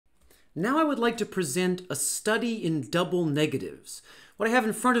Now I would like to present a study in double negatives. What I have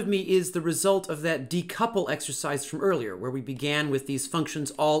in front of me is the result of that decouple exercise from earlier, where we began with these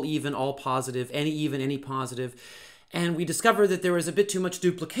functions all even, all positive, any even, any positive, and we discovered that there was a bit too much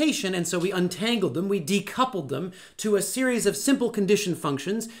duplication, and so we untangled them, we decoupled them to a series of simple condition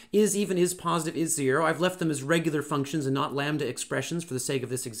functions, is even, is positive, is zero. I've left them as regular functions and not lambda expressions for the sake of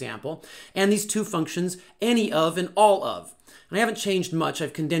this example. And these two functions, any of and all of. And I haven't changed much.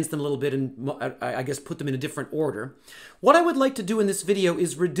 I've condensed them a little bit and I guess put them in a different order. What I would like to do in this video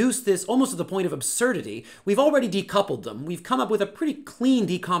is reduce this almost to the point of absurdity. We've already decoupled them. We've come up with a pretty clean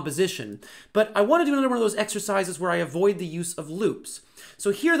decomposition. But I want to do another one of those exercises where I avoid the use of loops.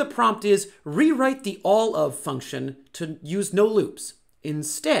 So here the prompt is rewrite the all of function to use no loops.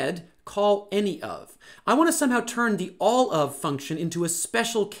 Instead, call any of. I want to somehow turn the all of function into a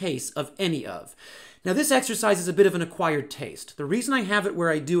special case of any of. Now this exercise is a bit of an acquired taste. The reason I have it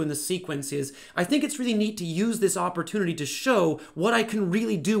where I do in the sequence is I think it's really neat to use this opportunity to show what I can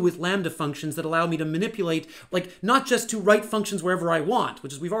really do with lambda functions that allow me to manipulate, like not just to write functions wherever I want,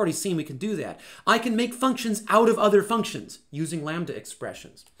 which is we've already seen we can do that. I can make functions out of other functions using lambda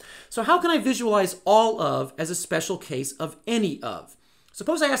expressions. So how can I visualize all of as a special case of any of?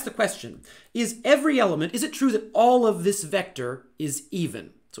 Suppose I ask the question, is every element, is it true that all of this vector is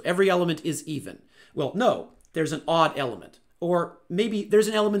even? So every element is even. Well, no, there's an odd element. Or maybe there's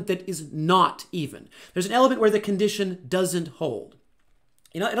an element that is not even. There's an element where the condition doesn't hold.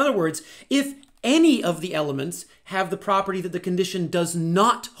 In other words, if any of the elements have the property that the condition does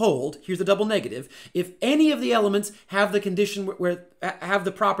not hold, here's the double negative, if any of the elements have the condition have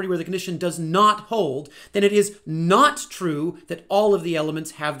the property where the condition does not hold, then it is not true that all of the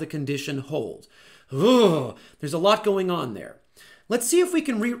elements have the condition hold. Ugh, there's a lot going on there. Let's see if we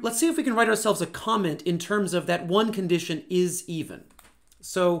can write ourselves a comment in terms of that one condition is even.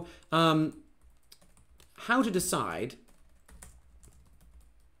 So, how to decide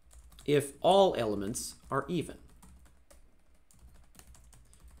if all elements are even.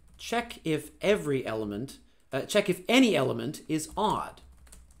 Check if every element, check if any element is odd.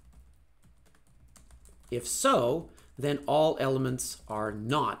 If so, then all elements are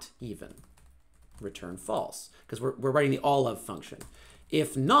not even. Return false, because we're writing the all of function.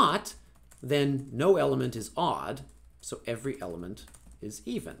 If not, then no element is odd, so every element is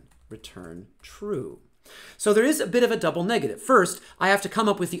even. Return true. So there is a bit of a double negative. First, I have to come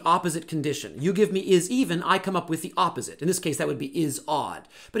up with the opposite condition. You give me is even, I come up with the opposite. In this case, that would be is odd.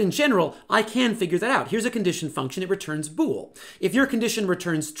 But in general, I can figure that out. Here's a condition function, it returns bool. If your condition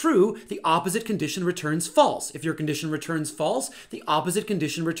returns true, the opposite condition returns false. If your condition returns false, the opposite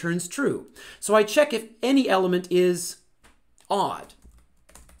condition returns true. So I check if any element is odd,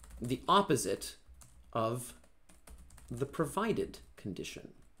 the opposite of the provided condition.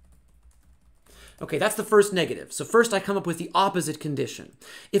 Okay, that's the first negative. So first I come up with the opposite condition.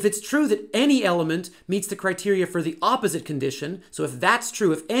 If it's true that any element meets the criteria for the opposite condition, so if that's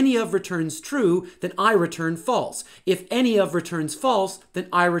true, if any of returns true, then I return false. If any of returns false, then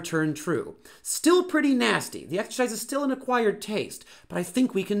I return true. Still pretty nasty. The exercise is still an acquired taste, but I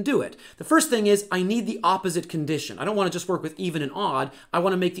think we can do it. The first thing is I need the opposite condition. I don't want to just work with even and odd. I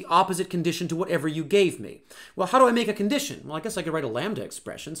want to make the opposite condition to whatever you gave me. Well, how do I make a condition? Well, I guess I could write a lambda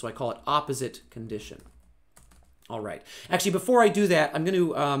expression, so I call it opposite condition. All right. Actually, before I do that, I'm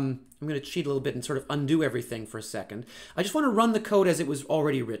going to cheat a little bit and sort of undo everything for a second. I just want to run the code as it was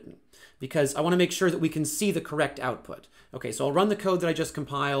already written, because I want to make sure that we can see the correct output. Okay, so I'll run the code that I just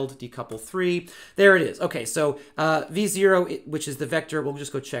compiled, decouple 3. There it is. Okay, so V0, which is the vector, we'll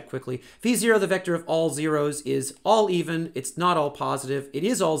just go check quickly. V0, the vector of all zeros, is all even. It's not all positive. It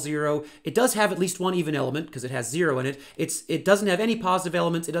is all zero. It does have at least one even element because it has 0 in it. It doesn't have any positive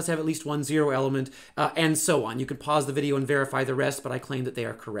elements. It does have at least one 0 element, and so on. You can pause the video and verify the rest, but I claim that they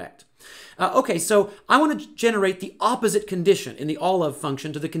are correct. Okay, so I want to generate the opposite condition in the all of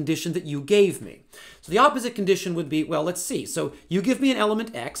function to the condition that you gave me. So the opposite condition would be, well, let's see. So you give me an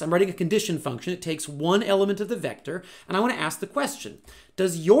element x. I'm writing a condition function. It takes one element of the vector, and I want to ask the question,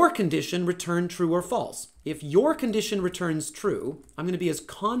 does your condition return true or false? If your condition returns true, I'm going to be as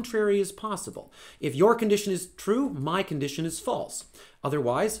contrary as possible. If your condition is true, my condition is false.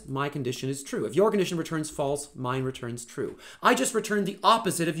 Otherwise, my condition is true. If your condition returns false, mine returns true. I just returned the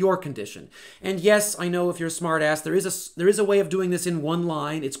opposite of your condition. And yes, I know if you're a smart ass, there is a way of doing this in one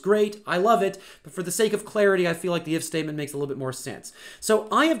line. It's great. I love it. But for the sake of clarity, I feel like the if statement makes a little bit more sense. So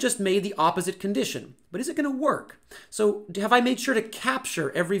I have just made the opposite condition. But is it going to work? So have I made sure to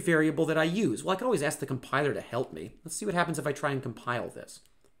capture every variable that I use? Well, I could always ask the compiler to help me. Let's see what happens if I try and compile this.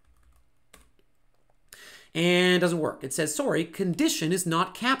 And it doesn't work. It says, sorry, condition is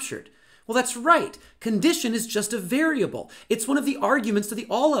not captured. Well, that's right. Condition is just a variable. It's one of the arguments to the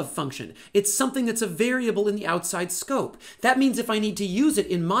all of function. It's something that's a variable in the outside scope. That means if I need to use it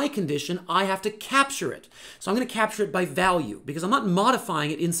in my condition, I have to capture it. So I'm going to capture it by value because I'm not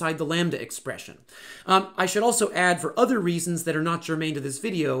modifying it inside the lambda expression. I should also add, for other reasons that are not germane to this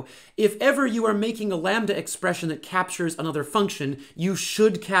video, if ever you are making a lambda expression that captures another function, you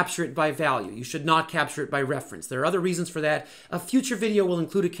should capture it by value. You should not capture it by reference. There are other reasons for that. A future video will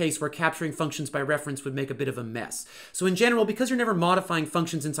include a case where capturing functions by reference would make a bit of a mess. So in general, because you're never modifying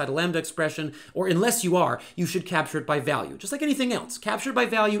functions inside a lambda expression, or unless you are, you should capture it by value. Just like anything else, capture it by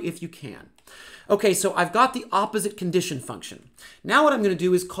value if you can. Okay, so I've got the opposite condition function. Now what I'm going to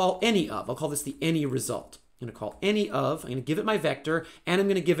do is call any of. I'll call this the any result. I'm going to call any of, I'm going to give it my vector, and I'm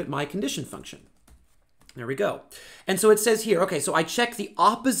going to give it my condition function. There we go. And so it says here, okay, so I check the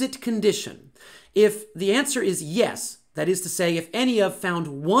opposite condition. If the answer is yes, that is to say, if any of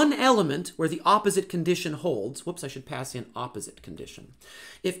found one element where the opposite condition holds, whoops, I should pass in opposite condition.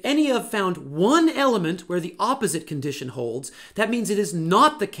 If any of found one element where the opposite condition holds, that means it is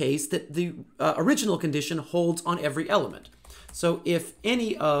not the case that the original condition holds on every element. So if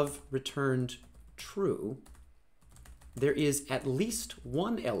any of returned true, there is at least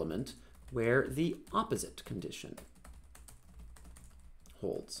one element where the opposite condition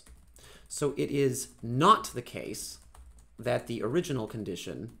holds. So it is not the case that the original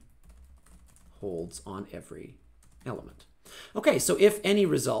condition holds on every element. Okay, so if any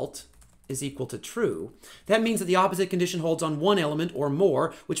result is equal to true, that means that the opposite condition holds on one element or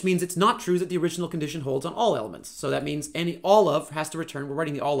more, which means it's not true that the original condition holds on all elements. So that means all of has to return, we're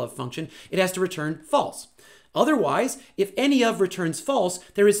writing the all of function, it has to return false. Otherwise, if any of returns false,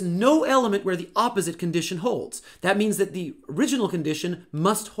 there is no element where the opposite condition holds. That means that the original condition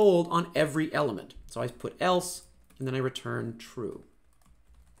must hold on every element. So I put else, and then I return true.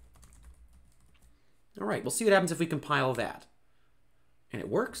 All right, we'll see what happens if we compile that. And it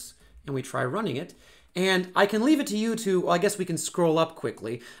works, and we try running it. And I can leave it to you to, well, I guess we can scroll up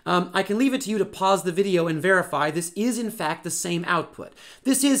quickly. I can leave it to you to pause the video and verify this is in fact the same output.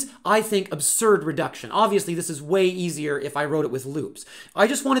 This is, I think, absurd reduction. Obviously, this is way easier if I wrote it with loops. I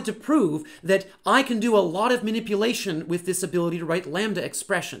just wanted to prove that I can do a lot of manipulation with this ability to write lambda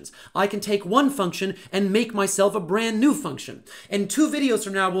expressions. I can take one function and make myself a brand new function. And 2 videos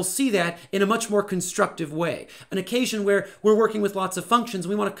from now, we'll see that in a much more constructive way. An occasion where we're working with lots of functions,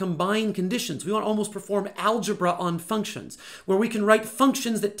 we want to combine conditions. We want to almost perform algebra on functions, where we can write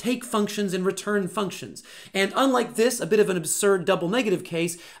functions that take functions and return functions. And unlike this, a bit of an absurd double negative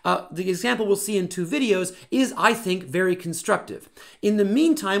case, the example we'll see in 2 videos is, I think, very constructive. In the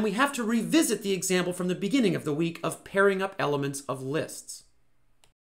meantime, we have to revisit the example from the beginning of the week of pairing up elements of lists.